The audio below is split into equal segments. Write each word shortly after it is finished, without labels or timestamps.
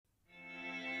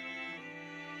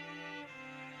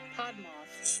Pod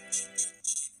moth.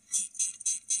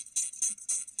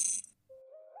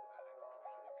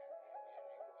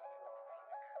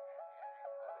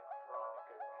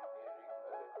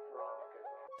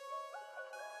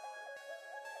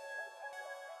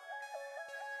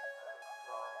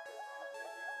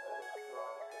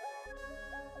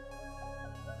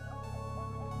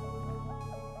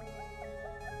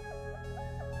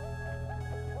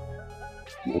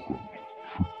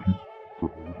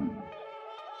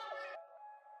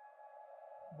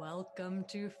 Welcome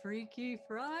to Freaky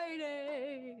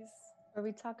Fridays, where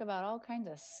we talk about all kinds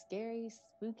of scary,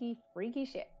 spooky, freaky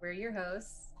shit. We're your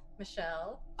hosts,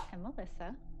 Michelle and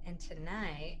Melissa. And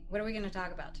tonight, what are we going to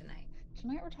talk about tonight?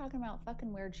 Tonight we're talking about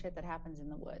fucking weird shit that happens in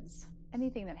the woods.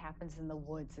 Anything that happens in the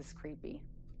woods is creepy.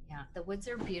 Yeah, the woods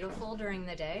are beautiful during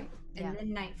the day, and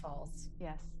then night falls.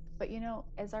 Yes. But you know,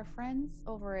 as our friends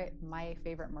over at My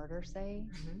Favorite Murder say,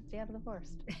 stay out of the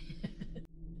forest.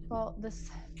 Well, this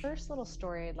first little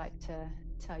story I'd like to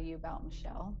tell you about,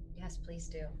 Michelle. Yes, please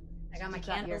do. I got my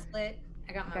candles lit.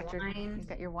 I got my wine. You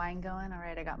got your wine going? All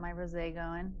right, I got my rosé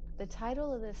going. The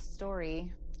title of this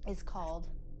story is called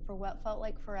For What Felt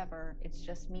Like Forever, It's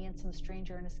Just Me and Some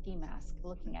Stranger in a Ski Mask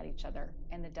Looking at Each Other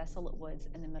in the Desolate Woods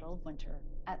in the Middle of Winter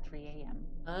at 3 a.m.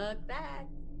 Fuck that.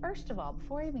 First of all,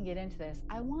 before I even get into this,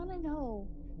 I want to know,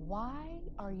 why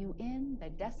are you in the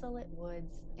desolate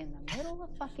woods in the middle of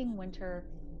fucking winter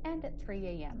and at 3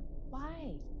 a.m.?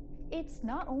 Why? It's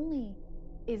not only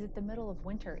is it the middle of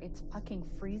winter, it's fucking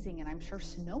freezing and I'm sure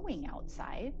snowing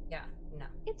outside. Yeah, no.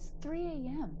 It's 3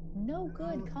 a.m. No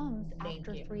good comes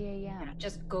after 3 a.m. Yeah,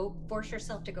 just go force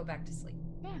yourself to go back to sleep.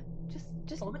 Yeah,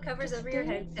 just pull the covers over your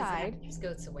head because it just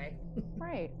goes away.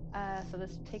 Right. So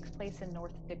this takes place in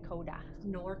North Dakota.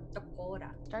 North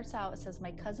Dakota. Starts out, it says,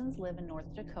 my cousins live in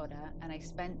North Dakota and I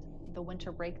spent the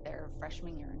winter break there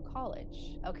freshman year in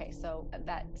college. Okay, so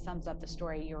that sums up the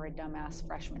story. You're a dumbass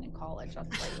freshman in college.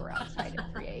 That's why you were outside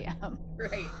at 3 a.m.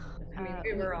 Right. I mean,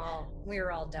 we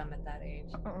were all dumb at that age.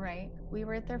 Right. We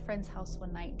were at their friend's house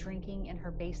one night drinking in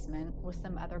her basement with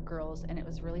some other girls, and it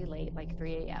was really late, like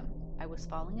 3 a.m. I was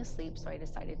falling asleep, so I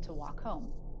decided to walk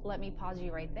home. Let me pause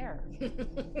you right there.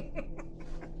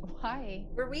 Why?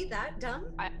 Were we that dumb?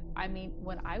 I mean,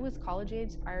 when I was college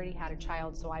age, I already had a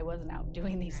child, so I wasn't out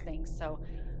doing these things. So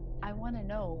I want to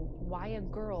know why a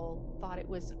girl thought it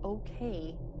was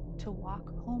okay to walk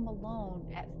home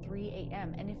alone at 3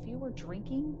 a.m. And if you were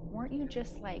drinking, weren't you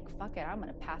just like, fuck it, I'm going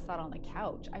to pass out on the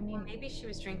couch? I mean, well, maybe she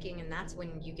was drinking and that's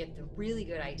when you get the really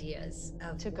good ideas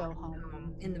of to go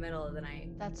home in the middle of the night.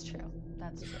 That's true.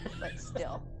 But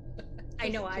still. I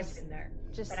know I've been there,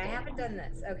 but I haven't done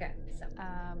this. Okay.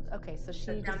 So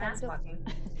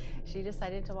she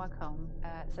decided to walk home.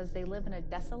 It says they live in a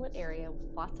desolate area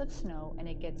with lots of snow and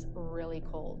it gets really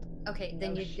cold. Okay,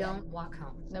 then you don't walk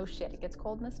home. No shit, it gets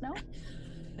cold in the snow?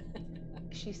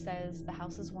 She says the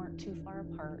houses weren't too far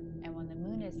apart and when the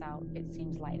moon is out, it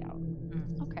seems light out.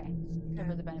 Okay. Give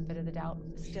her the benefit of the doubt.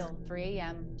 Still, 3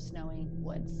 a.m., snowing,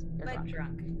 woods. You're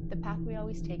drunk. The path we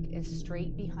always take is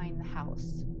straight behind the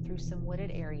house through some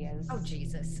wooded areas. Oh,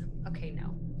 Jesus. Okay,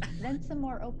 no. Then some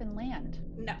more open land.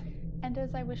 No. And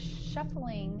as I was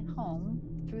shuffling home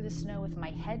through the snow with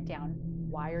my head down,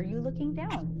 why are you looking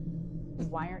down?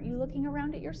 Why aren't you looking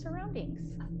around at your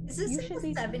surroundings? Is this in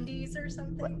the 70s or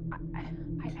something?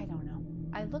 I don't know.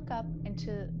 I look up and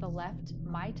to the left,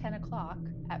 my 10 o'clock,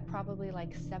 at probably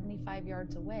like 75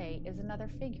 yards away, is another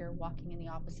figure walking in the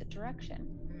opposite direction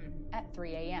at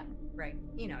 3 a.m. Right.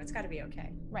 You know, it's got to be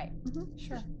okay. Right.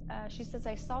 Sure. She says,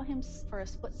 I saw him for a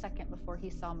split second before he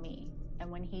saw me. And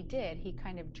when he did, he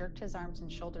kind of jerked his arms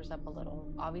and shoulders up a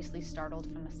little, obviously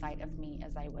startled from the sight of me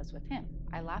as I was with him.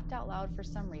 I laughed out loud for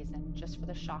some reason, just for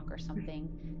the shock or something,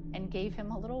 and gave him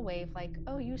a little wave like,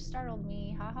 oh, you startled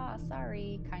me, haha,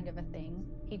 sorry, kind of a thing.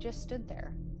 He just stood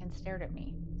there and stared at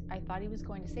me. I thought he was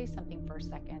going to say something for a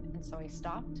second, and so I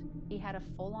stopped. He had a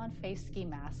full-on face ski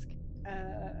mask,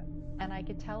 and I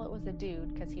could tell it was a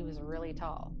dude because he was really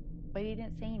tall. But he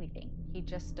didn't say anything. He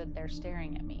just stood there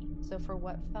staring at me. So for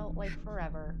what felt like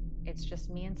forever, it's just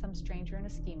me and some stranger in a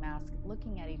ski mask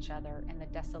looking at each other in the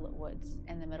desolate woods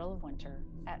in the middle of winter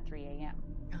at 3 a.m.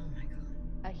 Oh my God.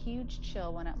 A huge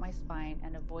chill went up my spine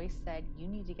and a voice said, you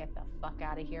need to get the fuck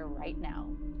out of here right now.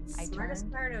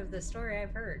 Smartest part of the story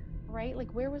I've heard. Right?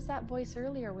 Like, where was that voice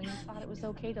earlier when you thought it was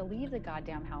okay to leave the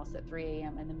goddamn house at 3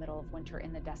 a.m. in the middle of winter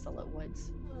in the desolate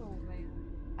woods? Oh man.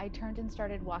 I turned and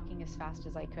started walking as fast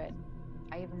as I could.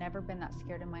 I have never been that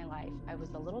scared in my life. I was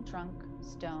a little drunk,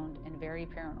 stoned, and very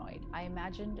paranoid. I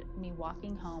imagined me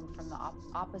walking home from the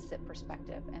opposite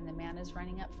perspective, and the man is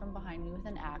running up from behind me with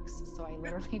an axe. So I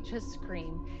literally just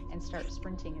scream and start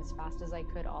sprinting as fast as I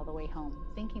could all the way home,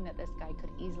 thinking that this guy could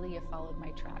easily have followed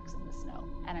my tracks in the snow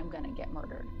and I'm gonna get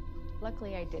murdered.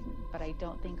 Luckily I didn't, but I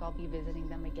don't think I'll be visiting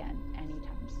them again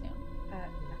anytime soon.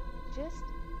 Just,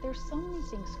 there's so many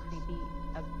things creepy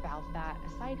about that,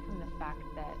 aside from the fact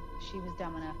that she was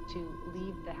dumb enough to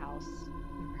leave the house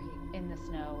in the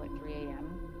snow at 3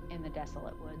 a.m. in the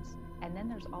desolate woods. And then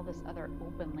there's all this other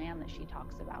open land that she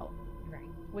talks about. Right.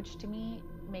 Which to me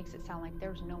makes it sound like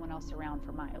there's no one else around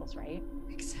for miles, right?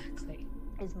 Exactly.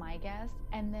 Is my guess.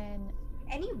 And then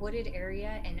any wooded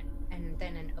area and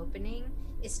then an opening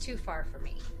is too far for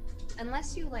me.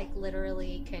 Unless you like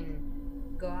literally can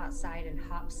go outside and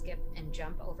hop, skip, and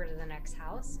jump over to the next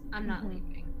house, I'm not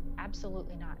leaving.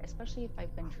 Absolutely not, especially if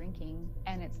I've been drinking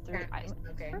and it's 3.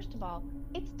 Okay. First of all,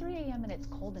 it's 3 a.m. and it's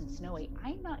cold and snowy.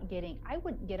 I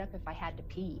wouldn't get up if I had to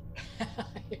pee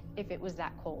if it was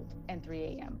that cold and 3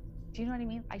 a.m. Do you know what I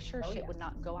mean? I would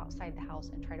not go outside the house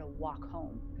and try to walk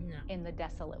home in the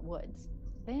desolate woods.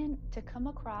 Then to come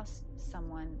across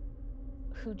someone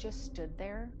who just stood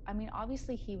there. I mean,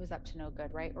 obviously he was up to no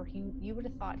good, right? Or you would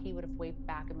have thought he would have waved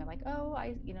back and been like, "Oh,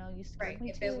 you scared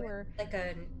me too." Or like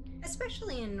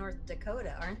especially in North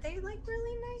Dakota, aren't they like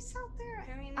really nice out there?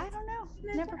 I mean, I don't know.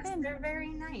 Never been. They're very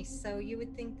nice, so you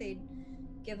would think they'd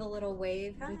give a little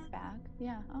wave. Wave back.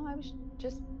 Yeah. Oh, I was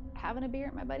just having a beer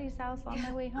at my buddy's house on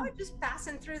my way home. Oh, just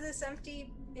passing through this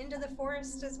empty into the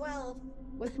forest as well.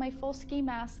 With my full ski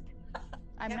mask.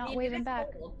 I'm not waving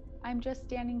back. Cool. I'm just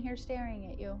standing here staring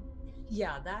at you.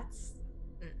 Yeah, that's...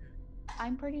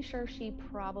 I'm pretty sure she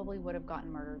probably would have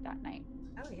gotten murdered that night.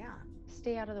 Oh, yeah.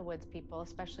 Stay out of the woods, people,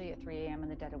 especially at 3 a.m. in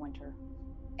the dead of winter.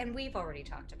 And we've already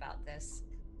talked about this.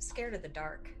 Scared of the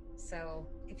dark. So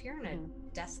if you're in a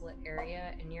desolate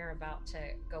area and you're about to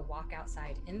go walk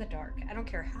outside in the dark, I don't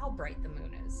care how bright the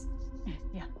moon is.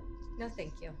 Yeah. No,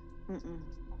 thank you.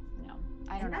 No,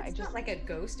 I don't know. It's not like a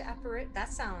ghost apparition.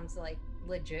 That sounds like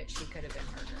legit she could have been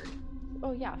murdered.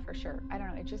 Oh yeah, for sure. I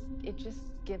don't know. It just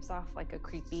gives off like a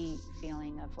creepy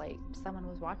feeling of like someone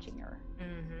was watching her.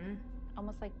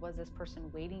 Almost like, was this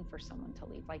person waiting for someone to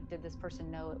leave? Like, did this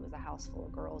person know it was a house full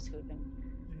of girls who had been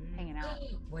hanging out?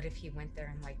 What if he went there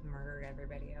and like murdered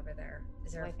everybody over there?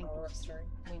 Is there a follow-up story?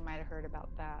 We might have heard about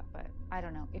that, but I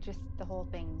don't know. It just, the whole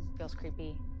thing feels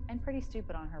creepy and pretty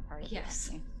stupid on her part.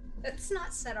 Yes. Let's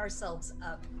not set ourselves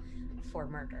up for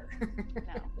murder.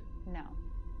 No.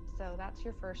 So that's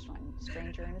your first one,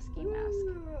 stranger in a ski mask.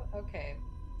 Okay.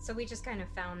 So we just kind of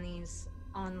found these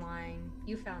online.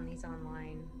 You found these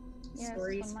online. Yes,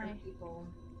 stories from people.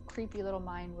 Creepy little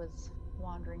mind was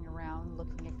wandering around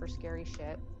looking for scary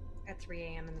shit. At 3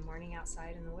 a.m. in the morning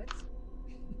outside in the woods?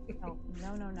 Oh,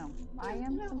 no. I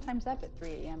am sometimes up at 3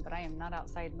 a.m., but I am not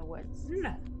outside in the woods.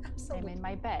 No, absolutely. I'm in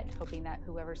my bed, hoping that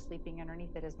whoever's sleeping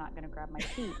underneath it is not going to grab my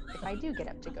feet if I do get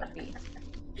up to go pee.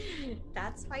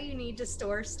 That's why you need to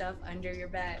store stuff under your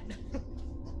bed.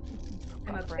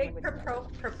 I'm a big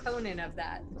proponent of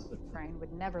that. Brian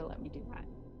would never let me do that.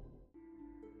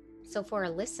 So for our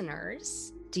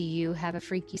listeners, do you have a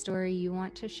freaky story you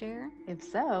want to share? If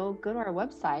so, go to our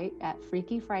website at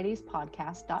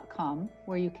freakyfridayspodcast.com,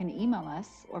 where you can email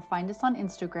us or find us on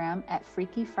Instagram at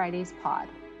freakyfridayspod.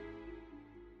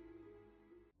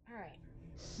 All right,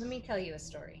 let me tell you a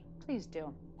story. Please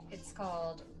do. It's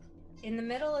called In the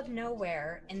Middle of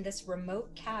Nowhere in this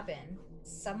remote cabin,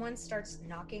 someone starts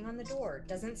knocking on the door.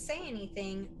 Doesn't say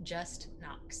anything, just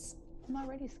knocks. I'm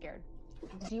already scared.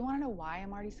 Do you want to know why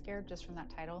I'm already scared just from that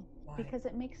title? Why? Because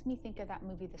it makes me think of that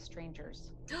movie, The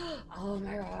Strangers. Oh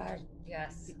my God.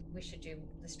 Yes, we should do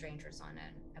The Strangers on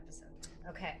an episode.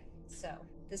 Okay, so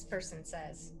this person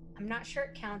says, I'm not sure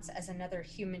it counts as another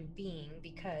human being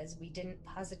because we didn't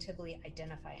positively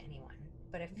identify anyone.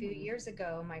 But a few years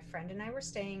ago, my friend and I were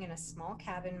staying in a small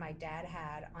cabin my dad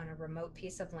had on a remote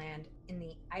piece of land in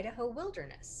the Idaho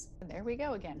wilderness. There we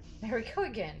go again. We're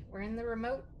in the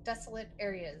remote, desolate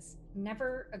areas.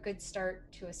 Never a good start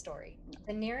to a story.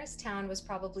 The nearest town was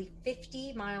probably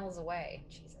 50 miles away.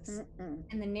 Jesus.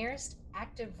 And the nearest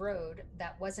active road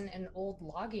that wasn't an old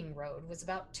logging road was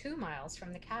about 2 miles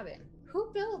from the cabin.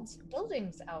 Who builds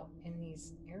buildings out in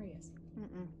these areas?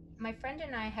 My friend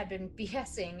and I had been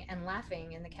BSing and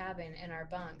laughing in the cabin in our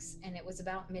bunks, and it was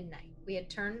about midnight. We had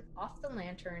turned off the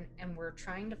lantern and were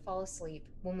trying to fall asleep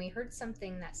when we heard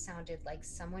something that sounded like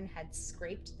someone had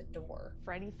scraped the door.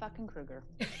 Freddy fucking Krueger.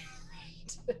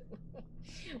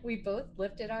 We both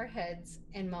lifted our heads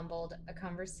and mumbled a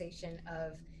conversation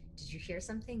of, did you hear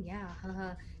something? Yeah,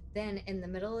 haha. Then, in the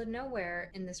middle of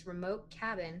nowhere, in this remote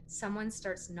cabin, someone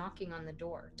starts knocking on the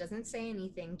door. Doesn't say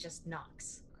anything, just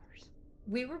knocks. Of course.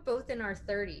 We were both in our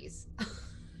 30s.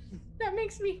 That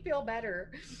makes me feel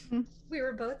better. We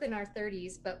were both in our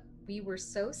 30s, but we were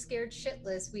so scared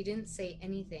shitless, we didn't say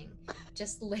anything.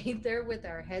 Just laid there with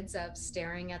our heads up,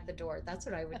 staring at the door. That's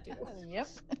what I would do. Yep.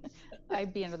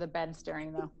 I'd be under the bed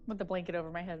staring, though, with the blanket over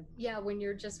my head. Yeah, when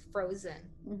you're just frozen.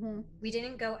 We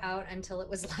didn't go out until it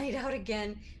was light out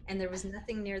again, and there was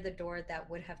nothing near the door that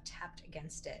would have tapped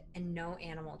against it, and no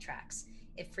animal tracks.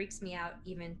 It freaks me out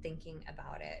even thinking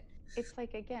about it. It's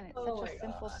like, again, it's Oh such my a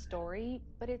simple God. story,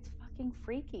 but it's fucking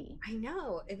freaky. I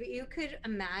know. If you could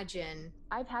imagine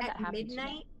I've had that at happen to me.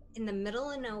 midnight in the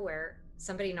middle of nowhere,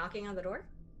 somebody knocking on the door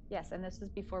Yes, and this was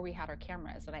before we had our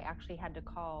cameras, and I actually had to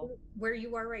call. where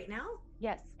you are right now.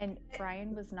 Yes, and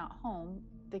Brian was not home.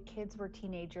 The kids were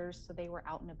teenagers, so they were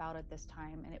out and about at this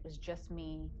time, and it was just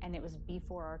me, and it was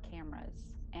before our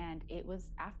cameras, and it was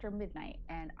after midnight,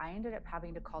 and I ended up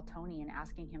having to call Tony and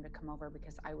asking him to come over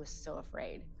because I was so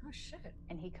afraid. Oh shit.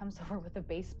 And he comes over with a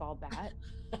baseball bat.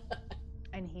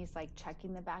 And he's like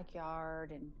checking the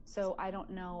backyard. And so I don't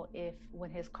know if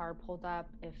when his car pulled up,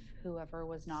 if whoever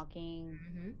was knocking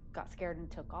got scared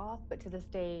and took off, but to this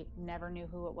day, never knew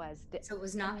who it was. So it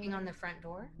was knocking on the front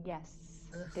door? Yes.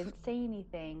 Ugh. Didn't say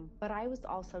anything, but I was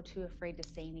also too afraid to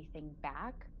say anything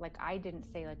back. Like I didn't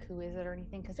say like, who is it or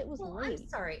anything, because it was late. I'm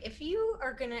sorry.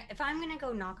 If I'm gonna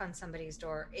go knock on somebody's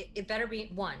door, it better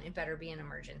be, one, it better be an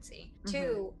emergency.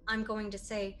 Two, I'm going to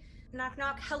say, knock,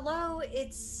 knock. Hello,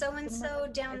 it's so-and-so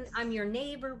down. I'm your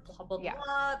neighbor, blah, blah,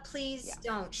 blah. Please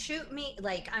don't shoot me.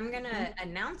 Like, I'm going to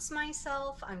announce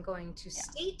myself. I'm going to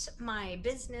state my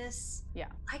business. Yeah.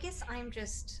 I guess I'm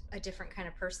just a different kind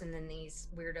of person than these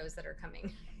weirdos that are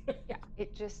coming. Yeah,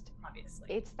 it just, obviously,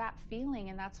 it's that feeling.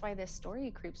 And that's why this story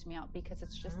creeps me out, because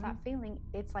it's just that feeling.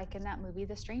 It's like in that movie,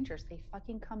 The Strangers, they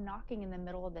fucking come knocking in the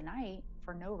middle of the night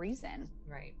for no reason.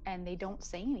 Right. And they don't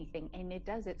say anything. And it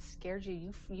scares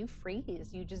you. You freeze.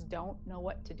 You just don't know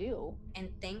what to do. And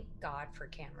thank God for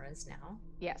cameras now.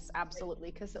 Yes, absolutely.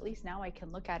 Because at least now I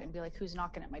can look at it and be like, who's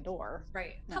knocking at my door?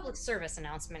 Right. No. Public service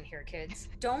announcement here, kids.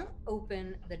 Don't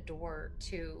open the door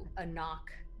to a knock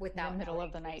without in the middle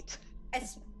of the night.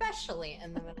 Especially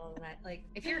in the middle of the night. Like,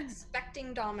 if you're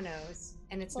expecting Domino's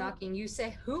and it's knocking, you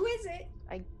say, who is it?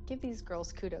 I give these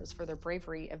girls kudos for their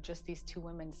bravery of just these two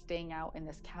women staying out in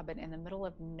this cabin in the middle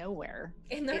of nowhere.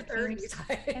 In their 30s.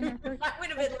 I would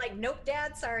have been like, nope,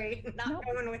 Dad, sorry, not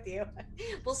going with you.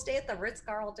 We'll stay at the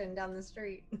Ritz-Carlton down the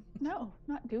street. No,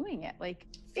 not doing it. Like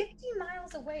 50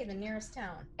 miles away, the nearest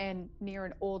town. And near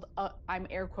an old, I'm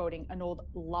air quoting, an old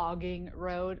logging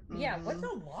road. Yeah, what's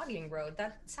a logging road?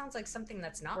 That sounds like something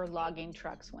that's not where logging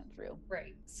trucks went through.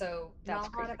 Right. So that's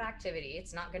not a lot of activity.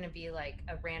 It's not going to be like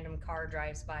a random car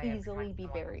drives by. Easily be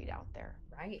buried out there.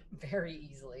 Right. Very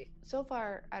easily. So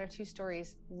far, out of 2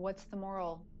 stories, what's the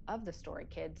moral of the story,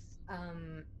 kids?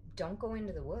 Don't go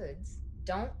into the woods.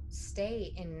 Don't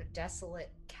stay in desolate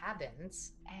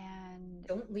cabins. And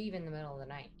don't leave in the middle of the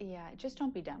night. Yeah, just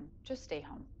don't be dumb. Just stay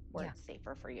home where it's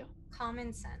safer for you.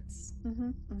 Common sense.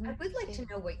 I would like to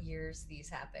know what years these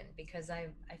happened, because I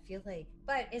feel like,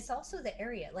 but it's also the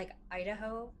area, like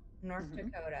Idaho, North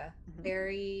Dakota,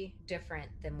 very different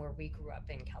than where we grew up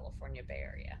in California Bay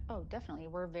Area. Oh, definitely.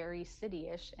 We're very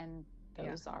city-ish, and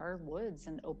those are woods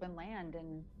and open land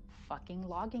and fucking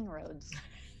logging roads.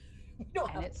 We don't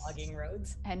have logging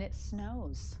roads. And it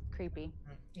snows. Creepy.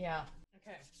 Yeah.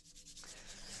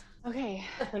 Okay.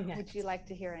 Would you like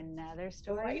to hear another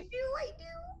story? I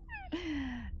do.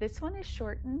 This one is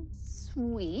short and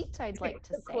sweet, I'd like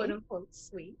to say. Quote unquote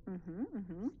sweet.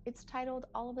 It's titled,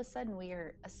 All of a Sudden We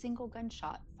Are a Single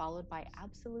Gunshot Followed by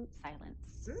Absolute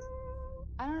Silence.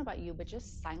 I don't know about you, but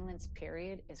just silence,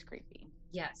 period, is creepy.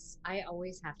 Yes, I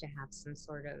always have to have some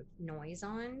sort of noise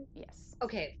on. Yes.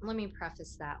 Okay, let me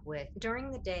preface that with,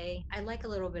 during the day, I like a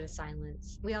little bit of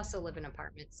silence. We also live in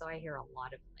apartments, so I hear a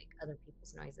lot of like other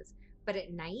people's noises. But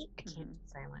at night, I can't do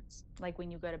silence. Like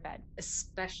when you go to bed.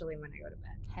 Especially when I go to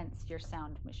bed. Hence your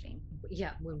sound machine.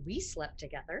 Yeah, when we slept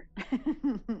together.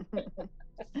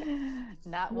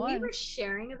 Not once. We were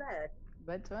sharing a bed.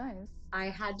 But twice. I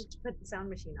had to put the sound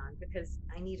machine on because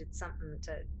I needed something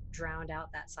to drown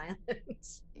out that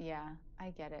silence. Yeah,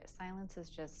 I get it. Silence is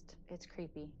just, it's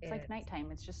creepy. It's like nighttime.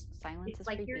 It's just silence is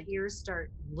like creepy. Your ears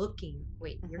start looking.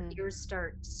 Your ears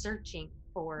start searching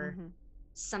for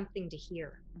something to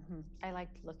hear. I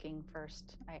liked looking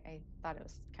first. I thought it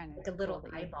was kind of Like a cool little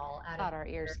that you eyeball out thought of our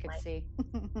ears could like, see.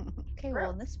 Okay,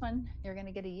 well, in gross. this one, you're going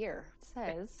to get a year. It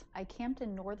says, I camped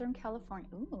in Northern California.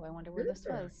 Ooh, I wonder where this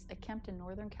Ooh. was. I camped in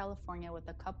Northern California with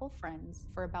a couple friends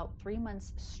for about 3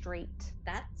 months straight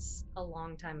That's a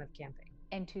long time of camping.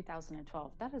 in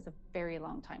 2012. That is a very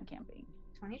long time camping.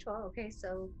 2012. Okay,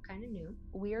 so kind of new.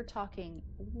 We are talking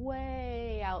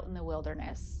way out in the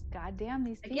wilderness. God damn,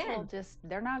 these people Again.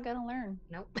 they're not going to learn.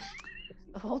 Nope.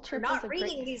 The whole We're trip was not a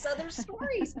reading great. these other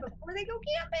stories before they go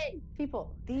camping.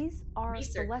 People, these are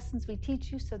Research. the lessons we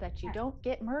teach you so that you don't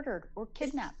get murdered or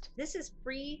kidnapped. This is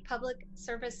free public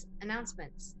service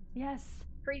announcements. Yes.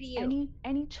 Free to you.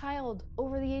 Any child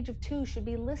over the age of 2 should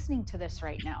be listening to this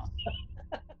right now.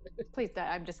 Please,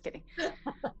 I'm just kidding.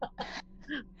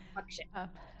 Fuck shit.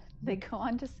 They go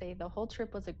on to say the whole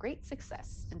trip was a great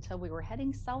success until we were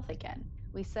heading south again.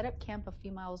 We set up camp a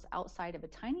few miles outside of a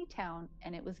tiny town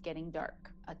and it was getting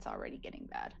dark. It's already getting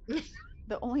bad.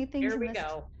 The only things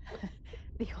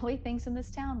the only things in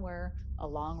this town were a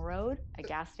long road, a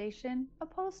gas station, a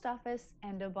post office,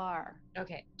 and a bar.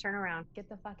 Okay, turn around. Get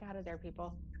the fuck out of there,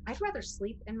 people. I'd rather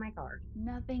sleep in my car.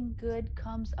 Nothing good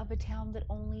comes of a town that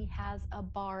only has a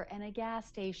bar and a gas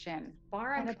station.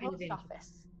 Bar and and a post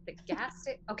office. The gas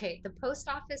station. Okay, the post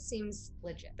office seems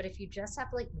legit, but if you just have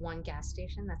like one gas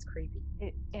station, that's creepy.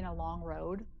 In a long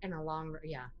road. In a long road,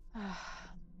 yeah.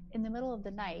 In the middle of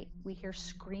the night, we hear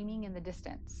screaming in the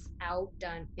distance.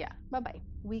 Outdone. Yeah, bye-bye.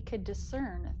 We could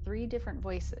discern 3 different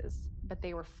voices, but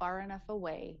they were far enough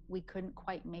away, we couldn't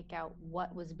quite make out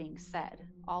what was being said.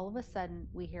 All of a sudden,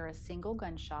 we hear a single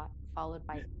gunshot, followed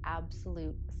by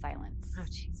absolute silence. Oh,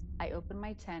 jeez. I opened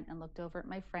my tent and looked over at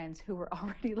my friends who were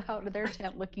already out of their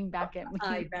tent looking back at me.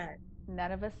 I bet.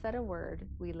 None of us said a word.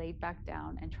 We laid back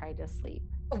down and tried to sleep.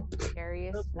 Oh,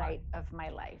 Scariest night of my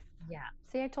life. Yeah.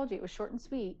 See, I told you it was short and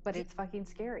sweet, but it's fucking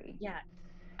scary. Yeah.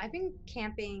 I've been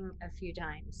camping a few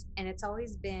times, and it's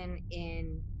always been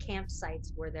in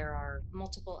campsites where there are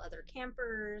multiple other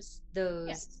campers,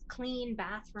 those clean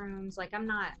bathrooms. Like I'm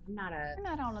not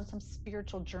on some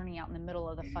spiritual journey out in the middle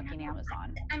of the fucking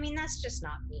Amazon. I mean, that's just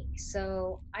not me.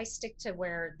 So I stick to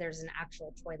where there's an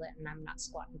actual toilet and I'm not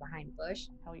squatting behind a bush.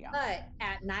 Hell yeah. But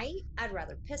at night, I'd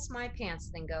rather piss my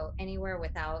pants than go anywhere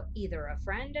without either a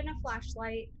friend and a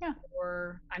flashlight,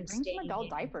 or I'm Bring staying some adult in.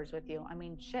 diapers with you. I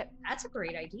mean, shit. That's a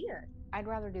great idea. I'd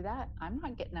rather do that. I'm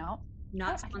not getting out.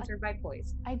 Not sponsored by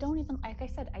Poise. I don't even, like I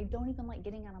said, I don't even like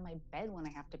getting out of my bed when I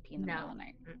have to pee in the middle of the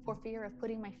night for fear of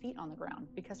putting my feet on the ground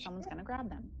because someone's going to grab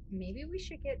them. Maybe we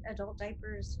should get adult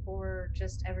diapers for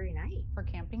just every night. For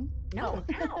camping? No,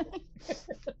 no.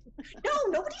 No,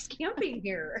 nobody's camping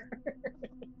here.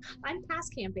 I'm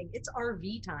past camping. It's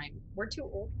RV time. We're too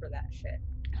old for that shit.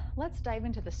 Let's dive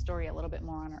into the story a little bit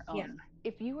more on our own. Yeah.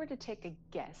 If you were to take a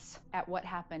guess at what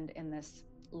happened in this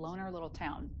loner little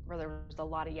town where there was a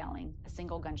lot of yelling, a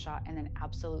single gunshot, and then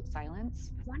absolute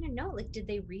silence. I want to know, like, did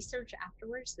they research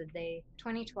afterwards?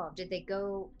 2012, did they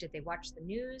watch the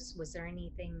news? Was there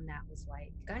anything that was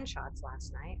like gunshots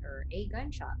last night or a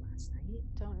gunshot last night?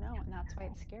 Don't know, and that's why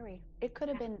it's scary. It could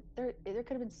have been, there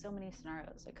could have been so many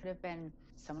scenarios. It could have been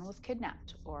someone was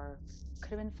kidnapped, or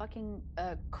could have been fucking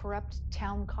a corrupt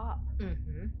town cop.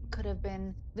 Mm-hmm. Could have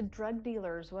been the drug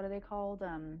dealers. What are they called?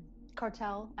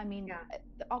 Cartel. I mean,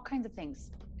 all kinds of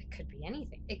things. It could be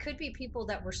anything. It could be people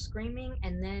that were screaming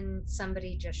and then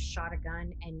somebody just shot a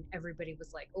gun and everybody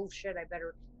was like, oh shit, I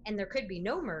better. And there could be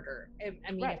no murder.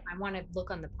 I mean, if I want to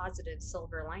look on the positive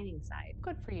silver lining side.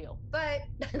 Good for you. But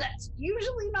that's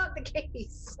usually not the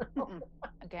case. So.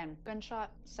 Again,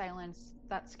 gunshot, silence,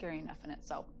 that's scary enough in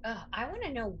itself. I want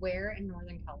to know where in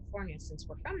Northern California, since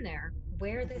we're from there,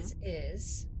 where this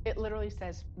is. It literally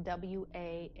says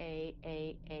WAAAAY,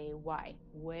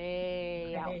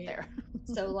 way out there.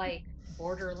 So like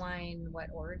borderline,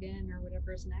 Oregon or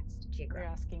whatever is next? You're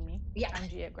asking me? Yeah. I'm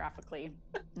geographically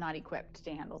not equipped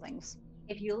to handle things.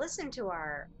 If you listen to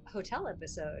our hotel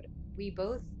episode, we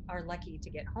both are lucky to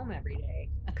get home every day.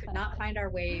 Could not find our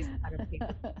ways out of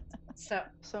people.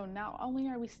 So not only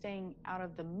are we staying out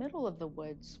of the middle of the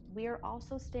woods, we are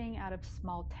also staying out of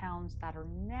small towns that are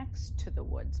next to the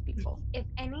woods, people. If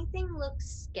anything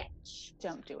looks sketch,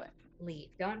 don't do it. Leave.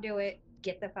 Don't do it.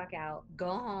 Get the fuck out.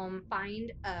 Go home.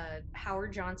 Find a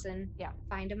Howard Johnson. Yeah.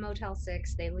 Find a Motel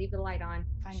 6. They leave the light on.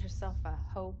 Find yourself a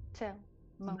hotel,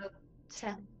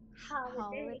 motel,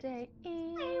 holiday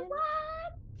Inn. Hey,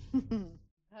 what?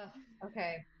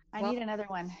 Okay. need another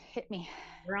one. Hit me.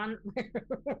 We're on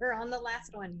we're on the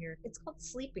last one here. It's called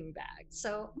sleeping bag.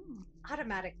 So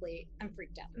automatically I'm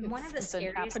freaked out. Did One of the something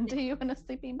scariest happen to you in a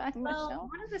sleeping bag, Michelle?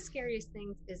 one of the scariest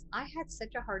things is I had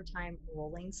such a hard time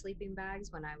rolling sleeping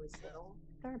bags when I was little.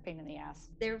 They're a pain in the ass.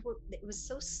 It was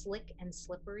so slick and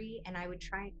slippery, and I would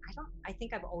try. I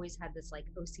think I've always had this like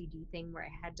OCD thing where I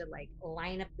had to like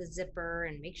line up the zipper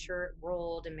and make sure it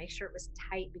rolled and make sure it was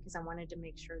tight because I wanted to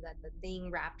make sure that the thing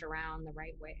wrapped around the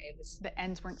right way. It was The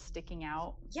ends weren't sticking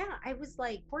out. Yeah, I was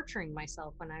like torturing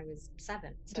myself when I was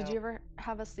 7. So. Did you ever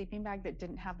have a sleeping bag that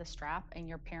didn't have the strap and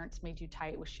your parents made you tie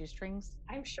it with shoestrings?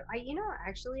 I'm sure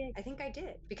actually I think I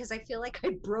did, because I feel like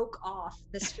I broke off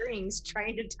the strings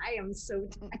trying to tie them so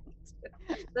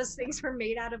tight. Those things were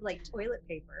made out of like toilet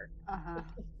paper.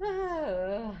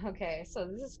 Okay, so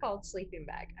this is called sleeping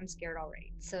bag. I'm scared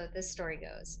already. So this story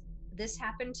goes. This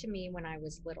happened to me when I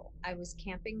was little. I was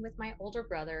camping with my older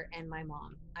brother and my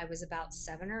mom. I was about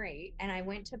 7 or 8, and I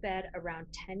went to bed around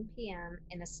 10 p.m.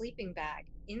 in a sleeping bag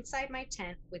inside my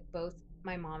tent with both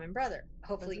my mom and brother.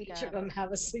 Hopefully each of them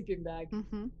have a sleeping bag.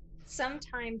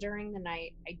 Sometime during the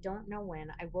night, I don't know when,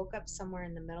 I woke up somewhere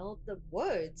in the middle of the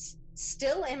woods,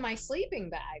 still in my sleeping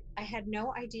bag. I had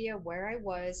no idea where I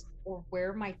was or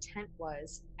where my tent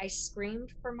was. I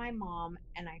screamed for my mom,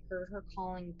 and I heard her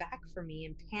calling back for me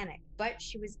in panic, but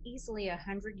she was easily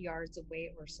 100 yards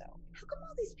away or so. How come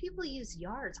all these people use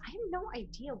yards? I have no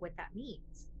idea what that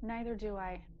means. Neither do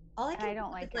I. All I can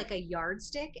think is like a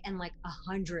yardstick and like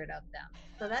 100 of them.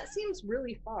 So that seems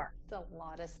really far. It's a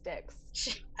lot of sticks.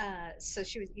 So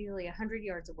she was easily 100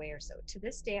 yards away or so. To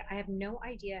this day, I have no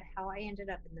idea how I ended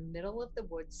up in the middle of the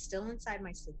woods, still inside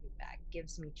my sleeping bag.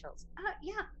 Gives me chills.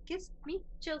 Yeah, gives me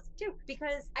chills too.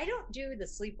 Because I don't do the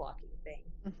sleepwalking thing.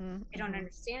 I don't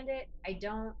understand it. I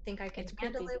don't think I can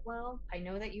handle it well. I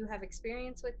know that you have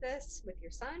experience with this with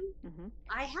your son.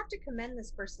 I have to commend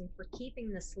this person for keeping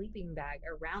the sleeping bag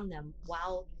around them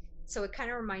while. So it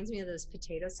kind of reminds me of those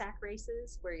potato sack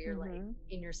races where you're like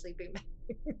in your sleeping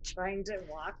bag trying to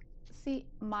walk. See,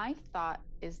 my thought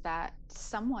is that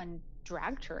someone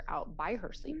dragged her out by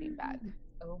her sleeping bag.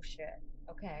 Oh shit.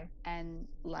 Okay. And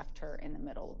left her in the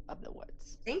middle of the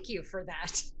woods. Thank you for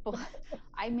that.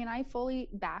 I mean, I fully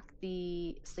back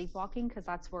the sleepwalking, because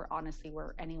that's honestly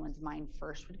where anyone's mind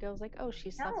first would go. Is like, oh,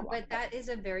 she's sleepwalking. No, but that is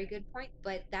a very good point.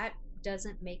 But that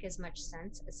doesn't make as much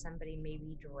sense as somebody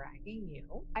maybe dragging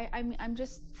you. I'm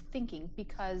just thinking,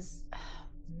 because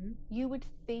you would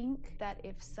think that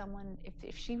if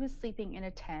she was sleeping in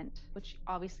a tent, which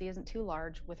obviously isn't too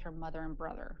large, with her mother and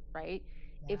brother, right?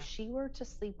 Yeah. If she were to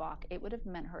sleepwalk, it would have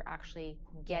meant her actually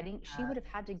she would have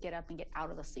had to get up and get out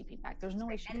of the sleeping bag. There's no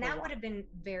way she could have. And that would have been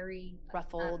very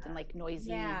ruffled and like noisy.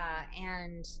 Yeah,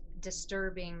 and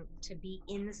disturbing to be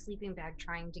in the sleeping bag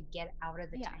trying to get out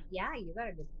of the tent. Yeah, you got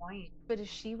a good point. But if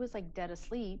she was like dead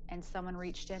asleep and someone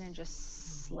reached in and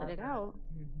just slid it out,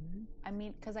 I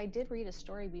mean, because I did read a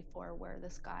story before where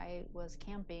this guy was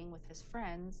camping with his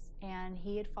friends and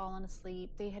he had fallen asleep.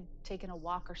 They had taken a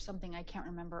walk or something, I can't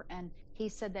remember. And he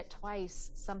said that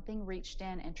twice something reached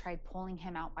in and tried pulling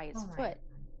him out by his foot.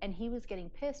 And he was getting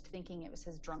pissed, thinking it was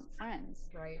his drunk friends.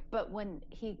 Right. But when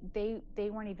they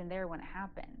weren't even there when it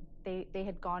happened. They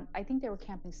had gone, I think they were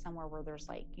camping somewhere where there's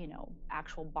like,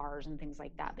 actual bars and things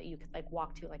like that you could like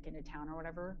walk to, like in a town or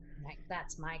whatever. Like,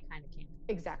 that's my kind of camp.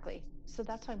 Exactly. So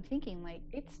that's what I'm thinking. Like,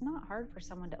 it's not hard for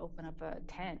someone to open up a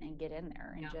tent and get in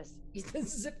there and just. The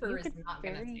zipper is not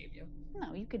going to save you.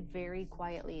 No, you could very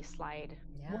quietly slide.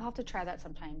 Yeah. We'll have to try that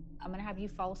sometime. I'm going to have you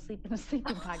fall asleep in a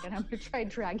sleeping bag, and I'm going to try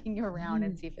dragging you around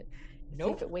and see if it.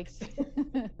 Nope.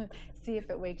 See if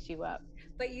it wakes you up.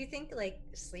 But you think like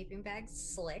sleeping bags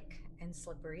slick and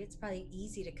slippery, it's probably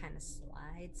easy to kind of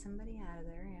slide somebody out of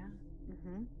there,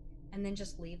 yeah. And then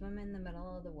just leave them in the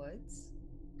middle of the woods.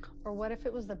 Or what if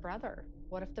it was the brother?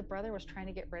 What if the brother was trying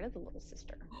to get rid of the little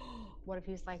sister? What if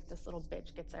he's like, this little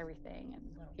bitch gets everything, and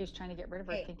he was trying to get rid of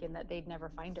her, thinking that they'd never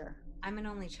find her? I'm an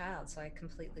only child, so I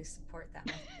completely support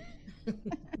that.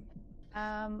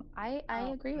 I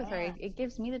agree with her. It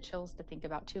gives me the chills to think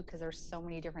about too, because there's so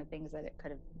many different things that it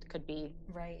could be.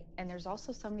 Right. And there's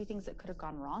also so many things that could have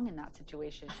gone wrong in that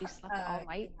situation. She slept all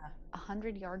night,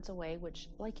 100 yards away, which,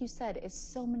 like you said, is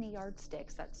so many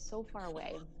yardsticks. That's so far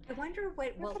away. I wonder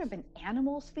what there could have been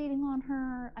animals feeding on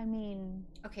her. I mean,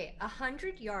 okay,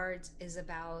 100 yards is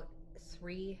about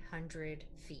 300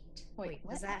 feet. Wait,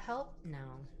 does that help?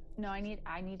 No, I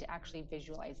need to actually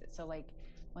visualize it. So like,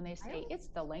 when they say it's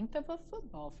the length of a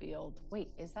football field. Wait,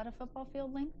 is that a football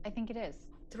field length? I think it is.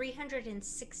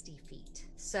 360 feet.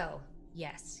 So,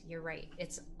 yes, you're right.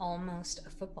 It's almost a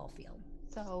football field.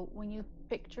 So when you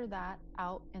picture that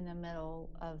out in the middle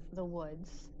of the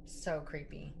woods. So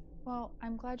creepy. Well,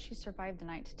 I'm glad she survived the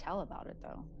night to tell about it,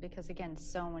 though, because again,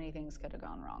 so many things could have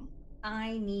gone wrong.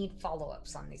 I need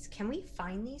follow-ups on these. Can we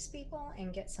find these people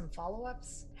and get some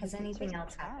follow-ups? Has anything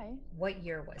else happened? What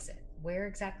year was it? Where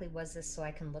exactly was this so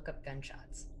I can look up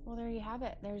gunshots? Well, there you have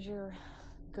it. There's your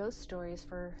ghost stories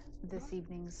for this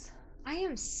evening's. I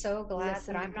am so glad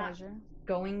that I'm not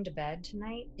going to bed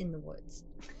tonight in the woods.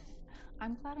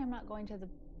 I'm glad I'm not going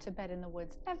to bed in the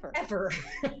woods ever. Ever.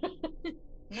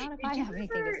 Not if I have anything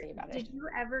to say about it. Did you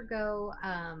ever go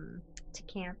to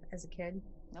camp as a kid?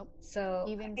 Nope. So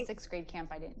even sixth grade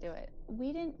camp, I didn't do it.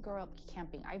 We didn't grow up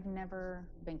camping. I've never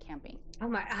been camping. Oh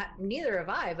my, neither have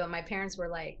I. But my parents were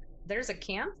like, "There's a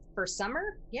camp for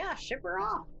summer. Yeah, ship her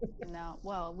off." No,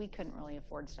 well, we couldn't really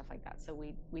afford stuff like that, so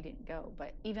we didn't go.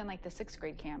 But even like the sixth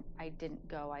grade camp, I didn't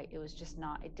go. It was just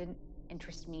not. It didn't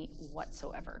interest me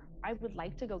whatsoever. I would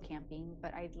like to go camping,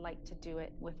 but I'd like to do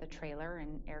it with a trailer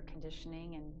and air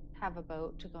conditioning and have a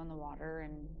boat to go in the water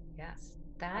and yes,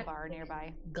 a bar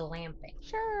nearby. Glamping.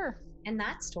 Sure. And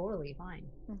that's totally fine.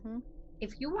 Mm-hmm.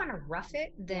 If you want to rough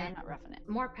it, then I'm not roughing it.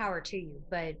 More power to you.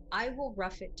 But I will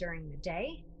rough it during the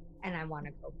day, and I want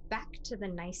to go back to the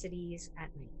niceties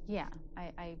at night. Yeah,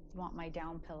 I want my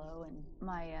down pillow and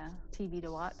my TV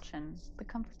to watch and the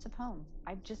comforts of home.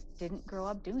 I just didn't grow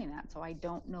up doing that, so I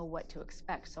don't know what to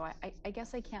expect. So I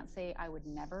guess I can't say I would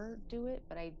never do it,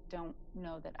 but I don't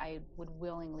know that I would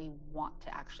willingly want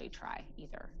to actually try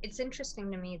either. It's interesting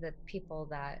to me that people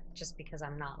that, just because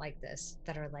I'm not like this,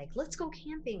 that are like, let's go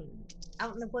camping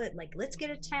out in the wood, like let's get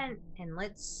a tent and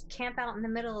let's camp out in the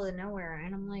middle of nowhere.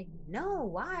 And I'm like, no,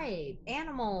 why?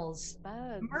 Animals,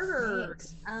 bugs, murder,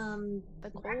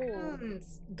 the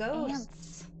raccoons, ghosts,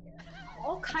 ants.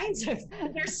 All kinds of.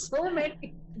 There's so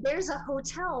many. There's a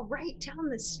hotel right down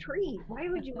the street. Why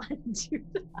would you want to do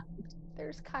that?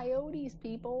 There's coyotes,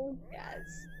 people.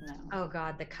 Yes. No. Oh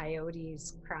God, the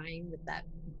coyotes crying with that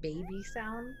baby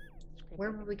sound.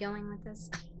 Where were we going with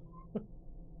this?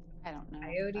 I don't know.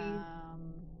 Coyotes.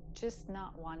 Just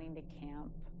not wanting to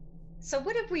camp. So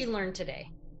what have we learned today?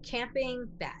 Camping,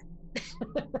 bad.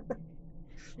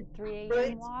 3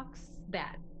 a.m. walks,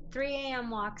 bad. 3 a.m.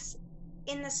 walks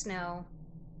in the snow.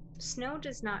 Snow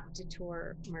does not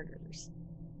deter murderers.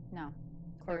 No,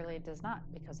 clearly it does not,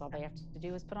 because all they have to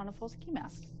do is put on a full ski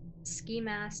mask. Ski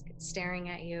mask staring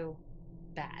at you,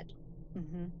 bad.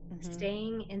 Mm-hmm, mm-hmm.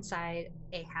 Staying inside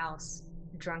a house,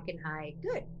 drunk and high,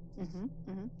 good. Mm-hmm,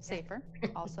 mm-hmm. Safer.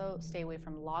 Also, stay away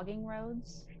from logging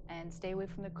roads and stay away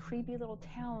from the creepy little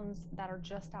towns that are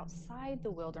just outside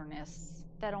the wilderness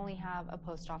that only have a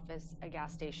post office, a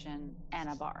gas station, and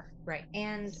a bar. Right.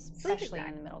 And especially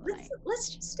in the middle of the night. Let's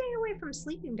just stay away from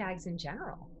sleeping bags in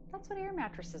general. That's what air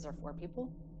mattresses are for,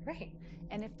 people. Right.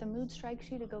 And if the mood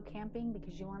strikes you to go camping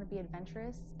because you want to be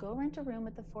adventurous, go rent a room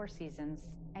at the Four Seasons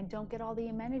and don't get all the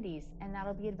amenities, and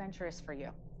that'll be adventurous for you.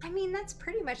 I mean, that's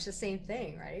pretty much the same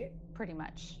thing, right? Pretty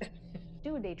much.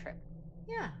 Do a day trip.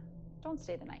 Yeah. Don't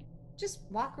stay the night. Just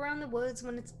walk around the woods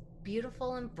when it's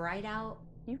beautiful and bright out.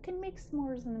 You can make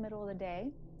s'mores in the middle of the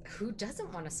day. Who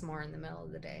doesn't want a s'more in the middle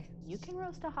of the day? You can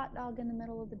roast a hot dog in the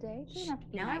middle of the day. It doesn't have to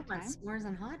be now nighttime. I want s'mores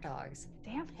and hot dogs.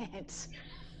 Damn it.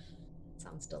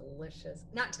 Sounds delicious.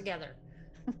 Not together.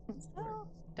 Well,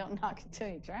 don't knock it till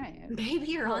you try it.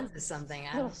 Maybe you're onto something.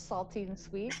 A little salty and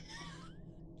sweet.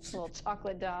 A little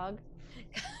chocolate dog.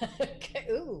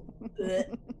 Ooh.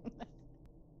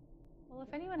 Well,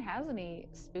 if anyone has any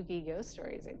spooky ghost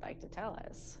stories they'd like to tell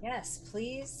us. Yes,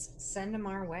 please send them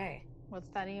our way. What's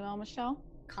that email, Michelle?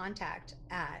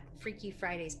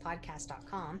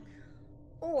 contact@freakyfridayspodcast.com,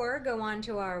 or go on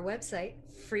to our website,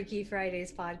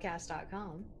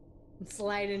 freakyfridayspodcast.com, and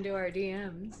slide into our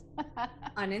DMs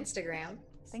on Instagram.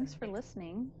 Thanks for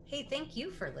listening. Hey, thank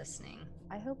you for listening.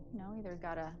 I hope, either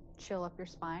got a chill up your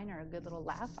spine or a good little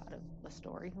laugh out of the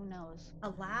story. Who knows? A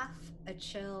laugh, a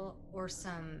chill, or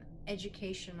some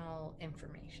educational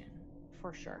information.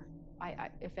 For sure. I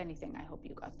if anything, I hope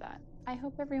you got that. I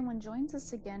hope everyone joins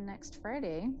us again next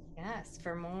Friday. Yes,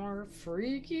 for more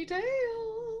freaky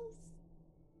tales.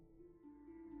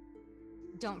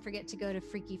 Don't forget to go to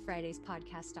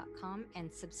freakyfridayspodcast.com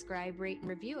and subscribe, rate, and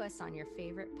review us on your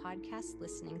favorite podcast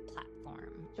listening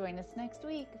platform. Join us next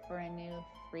week for a new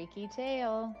freaky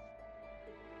tale.